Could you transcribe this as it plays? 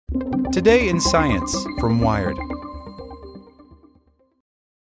Today in Science from Wired.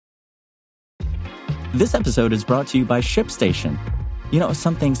 This episode is brought to you by ShipStation. You know,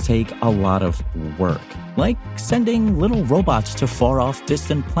 some things take a lot of work, like sending little robots to far-off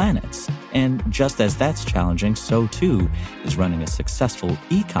distant planets. And just as that's challenging, so too is running a successful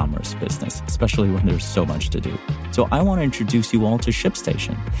e-commerce business, especially when there's so much to do. So I want to introduce you all to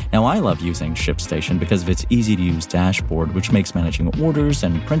ShipStation. Now, I love using ShipStation because of its easy-to-use dashboard, which makes managing orders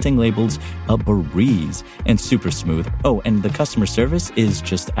and printing labels a breeze and super smooth. Oh, and the customer service is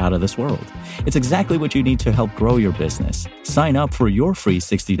just out of this world. It's exactly what you need to help grow your business. Sign up for your free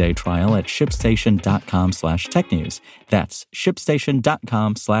 60-day trial at shipstation.com/technews. That's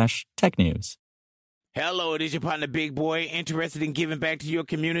shipstation.com/technews. Hello, it is your partner, Big Boy, interested in giving back to your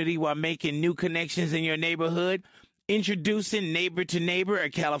community while making new connections in your neighborhood. Introducing Neighbor to Neighbor,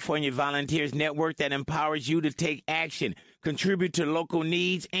 a California volunteers network that empowers you to take action, contribute to local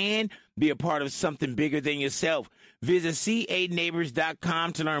needs, and be a part of something bigger than yourself. Visit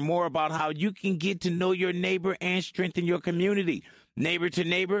ca-neighbors.com to learn more about how you can get to know your neighbor and strengthen your community. Neighbor to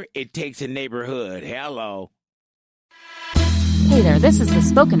Neighbor, it takes a neighborhood. Hello. Hey there, this is the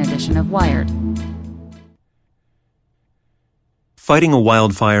spoken edition of Wired. Fighting a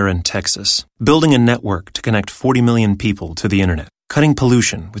wildfire in Texas, building a network to connect 40 million people to the internet, cutting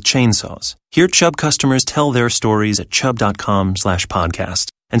pollution with chainsaws. Hear Chubb customers tell their stories at chubb.com/podcast.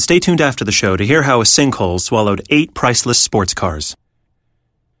 And stay tuned after the show to hear how a sinkhole swallowed 8 priceless sports cars.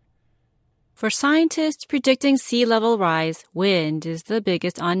 For scientists predicting sea level rise, wind is the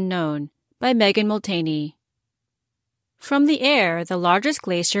biggest unknown, by Megan Multaney. From the air, the largest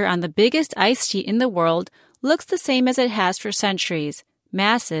glacier on the biggest ice sheet in the world looks the same as it has for centuries,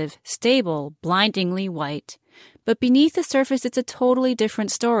 massive, stable, blindingly white. But beneath the surface, it's a totally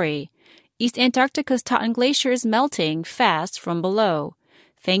different story. East Antarctica's Totten Glacier is melting fast from below.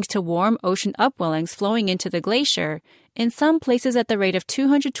 Thanks to warm ocean upwellings flowing into the glacier, in some places at the rate of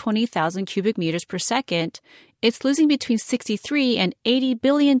 220,000 cubic meters per second, it's losing between 63 and 80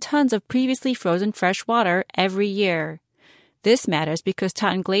 billion tons of previously frozen fresh water every year. This matters because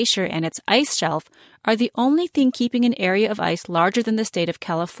Totten Glacier and its ice shelf are the only thing keeping an area of ice larger than the state of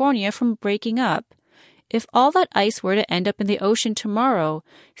California from breaking up. If all that ice were to end up in the ocean tomorrow,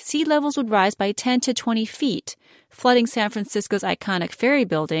 sea levels would rise by 10 to 20 feet, flooding San Francisco's iconic ferry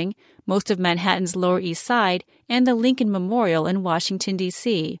building, most of Manhattan's Lower East Side, and the Lincoln Memorial in Washington,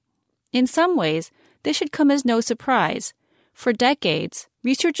 D.C. In some ways, this should come as no surprise. For decades,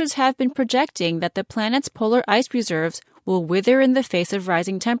 researchers have been projecting that the planet's polar ice reserves will wither in the face of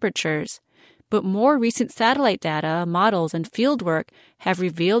rising temperatures. But more recent satellite data, models, and fieldwork have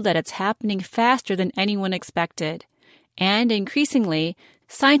revealed that it's happening faster than anyone expected. And increasingly,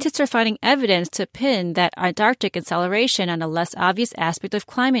 scientists are finding evidence to pin that Antarctic acceleration on a less obvious aspect of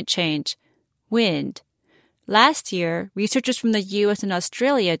climate change: wind. Last year, researchers from the U.S. and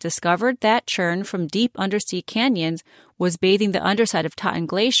Australia discovered that churn from deep undersea canyons was bathing the underside of Totten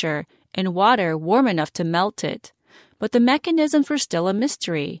Glacier in water warm enough to melt it. But the mechanisms were still a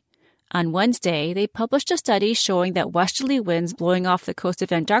mystery. On Wednesday, they published a study showing that westerly winds blowing off the coast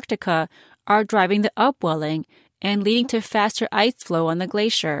of Antarctica are driving the upwelling and leading to faster ice flow on the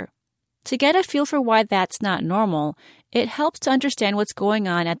glacier. To get a feel for why that's not normal, it helps to understand what's going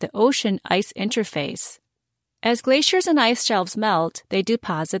on at the ocean-ice interface. As glaciers and ice shelves melt, they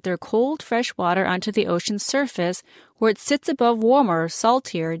deposit their cold, fresh water onto the ocean's surface where it sits above warmer,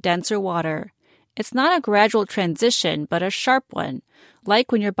 saltier, denser water. It's not a gradual transition, but a sharp one, like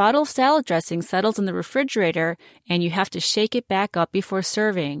when your bottle of salad dressing settles in the refrigerator and you have to shake it back up before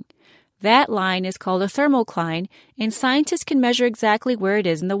serving. That line is called a thermocline, and scientists can measure exactly where it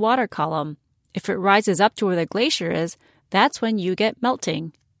is in the water column. If it rises up to where the glacier is, that's when you get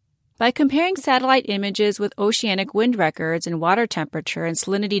melting. By comparing satellite images with oceanic wind records and water temperature and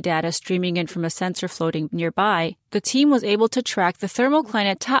salinity data streaming in from a sensor floating nearby, the team was able to track the thermocline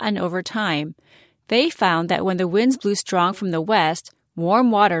at Totten over time. They found that when the winds blew strong from the west,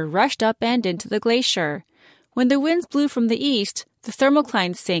 warm water rushed up and into the glacier. When the winds blew from the east, the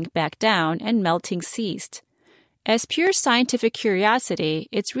thermocline sank back down and melting ceased. As pure scientific curiosity,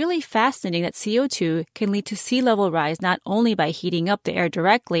 it's really fascinating that CO2 can lead to sea level rise not only by heating up the air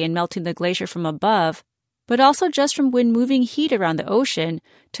directly and melting the glacier from above, but also just from wind moving heat around the ocean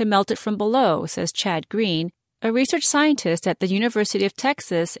to melt it from below, says Chad Green, a research scientist at the University of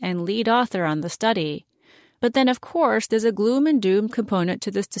Texas and lead author on the study. But then, of course, there's a gloom and doom component to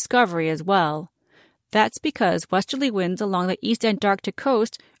this discovery as well. That's because westerly winds along the East Antarctic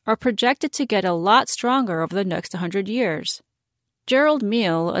coast are projected to get a lot stronger over the next 100 years. Gerald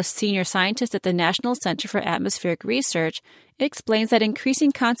Meal, a senior scientist at the National Center for Atmospheric Research, explains that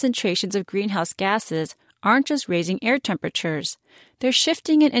increasing concentrations of greenhouse gases aren't just raising air temperatures. They're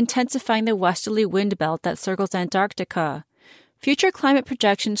shifting and intensifying the westerly wind belt that circles Antarctica. Future climate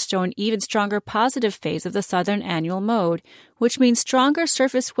projections show an even stronger positive phase of the southern annual mode, which means stronger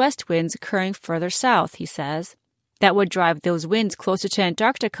surface west winds occurring further south, he says. That would drive those winds closer to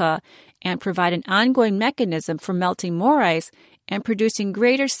Antarctica and provide an ongoing mechanism for melting more ice and producing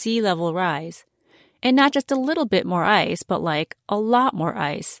greater sea level rise. And not just a little bit more ice, but like a lot more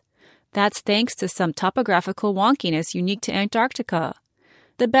ice. That's thanks to some topographical wonkiness unique to Antarctica.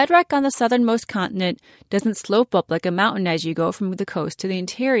 The bedrock on the southernmost continent doesn't slope up like a mountain as you go from the coast to the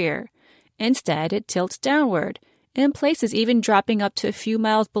interior. Instead, it tilts downward, in places even dropping up to a few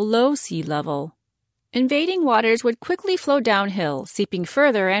miles below sea level. Invading waters would quickly flow downhill, seeping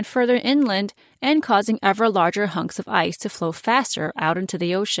further and further inland and causing ever larger hunks of ice to flow faster out into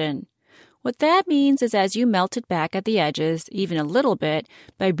the ocean. What that means is as you melt it back at the edges, even a little bit,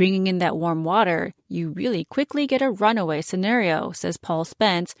 by bringing in that warm water, you really quickly get a runaway scenario, says Paul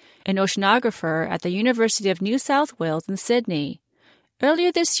Spence, an oceanographer at the University of New South Wales in Sydney.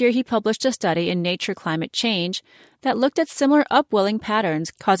 Earlier this year, he published a study in Nature Climate Change that looked at similar upwelling patterns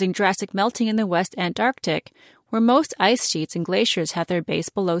causing drastic melting in the West Antarctic, where most ice sheets and glaciers have their base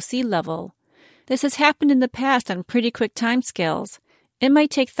below sea level. This has happened in the past on pretty quick timescales. It might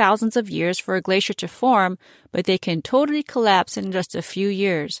take thousands of years for a glacier to form, but they can totally collapse in just a few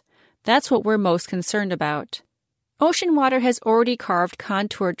years. That's what we're most concerned about. Ocean water has already carved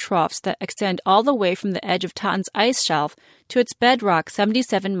contoured troughs that extend all the way from the edge of Totten's ice shelf to its bedrock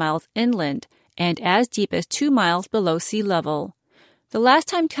 77 miles inland and as deep as 2 miles below sea level. The last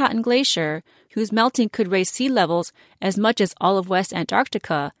time Totten Glacier, whose melting could raise sea levels as much as all of West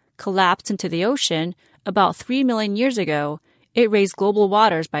Antarctica, collapsed into the ocean about 3 million years ago, it raised global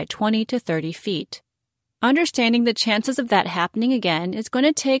waters by 20 to 30 feet. Understanding the chances of that happening again is going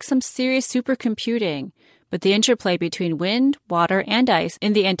to take some serious supercomputing, but the interplay between wind, water, and ice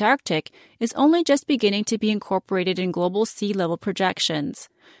in the Antarctic is only just beginning to be incorporated in global sea level projections.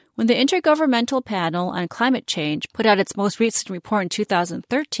 When the Intergovernmental Panel on Climate Change put out its most recent report in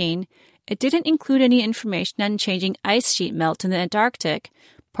 2013, it didn't include any information on changing ice sheet melt in the Antarctic,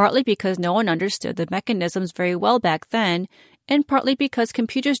 partly because no one understood the mechanisms very well back then, and partly because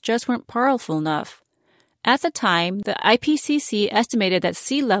computers just weren't powerful enough. At the time, the IPCC estimated that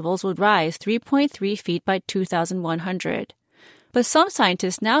sea levels would rise 3.3 feet by 2100. But some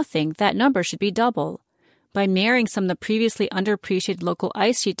scientists now think that number should be double. By marrying some of the previously underappreciated local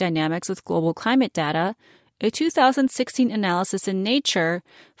ice sheet dynamics with global climate data, a 2016 analysis in Nature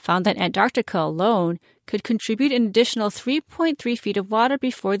found that Antarctica alone could contribute an additional 3.3 feet of water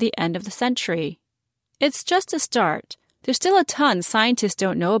before the end of the century. It's just a start. There's still a ton scientists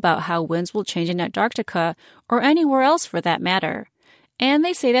don't know about how winds will change in Antarctica or anywhere else for that matter. And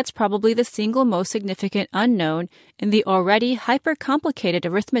they say that's probably the single most significant unknown in the already hyper-complicated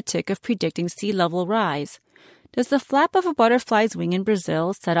arithmetic of predicting sea level rise. Does the flap of a butterfly's wing in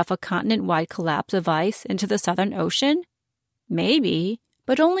Brazil set off a continent-wide collapse of ice into the Southern Ocean? Maybe,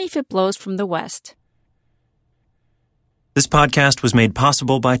 but only if it blows from the west. This podcast was made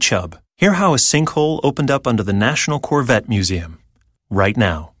possible by Chubb. Hear how a sinkhole opened up under the National Corvette Museum right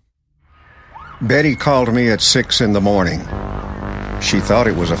now. Betty called me at 6 in the morning. She thought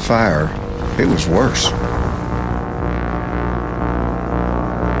it was a fire. It was worse.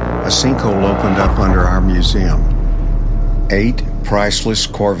 A sinkhole opened up under our museum. 8 priceless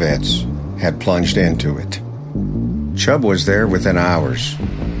Corvettes had plunged into it. Chubb was there within hours.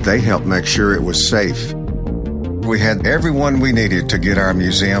 They helped make sure it was safe. We had everyone we needed to get our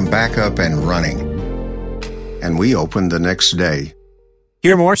museum back up and running. And we opened the next day.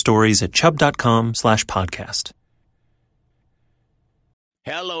 Hear more stories at chubb.com/podcast.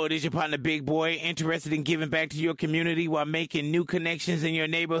 Hello, it is your partner, Big Boy, interested in giving back to your community while making new connections in your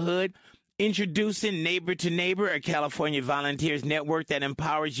neighborhood. Introducing Neighbor to Neighbor, a California volunteers network that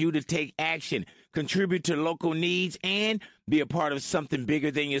empowers you to take action, contribute to local needs, and be a part of something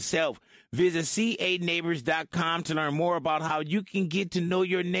bigger than yourself. Visit ca-neighbors.com to learn more about how you can get to know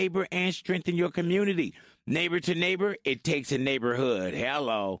your neighbor and strengthen your community. Neighbor to Neighbor, it takes a neighborhood.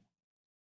 Hello.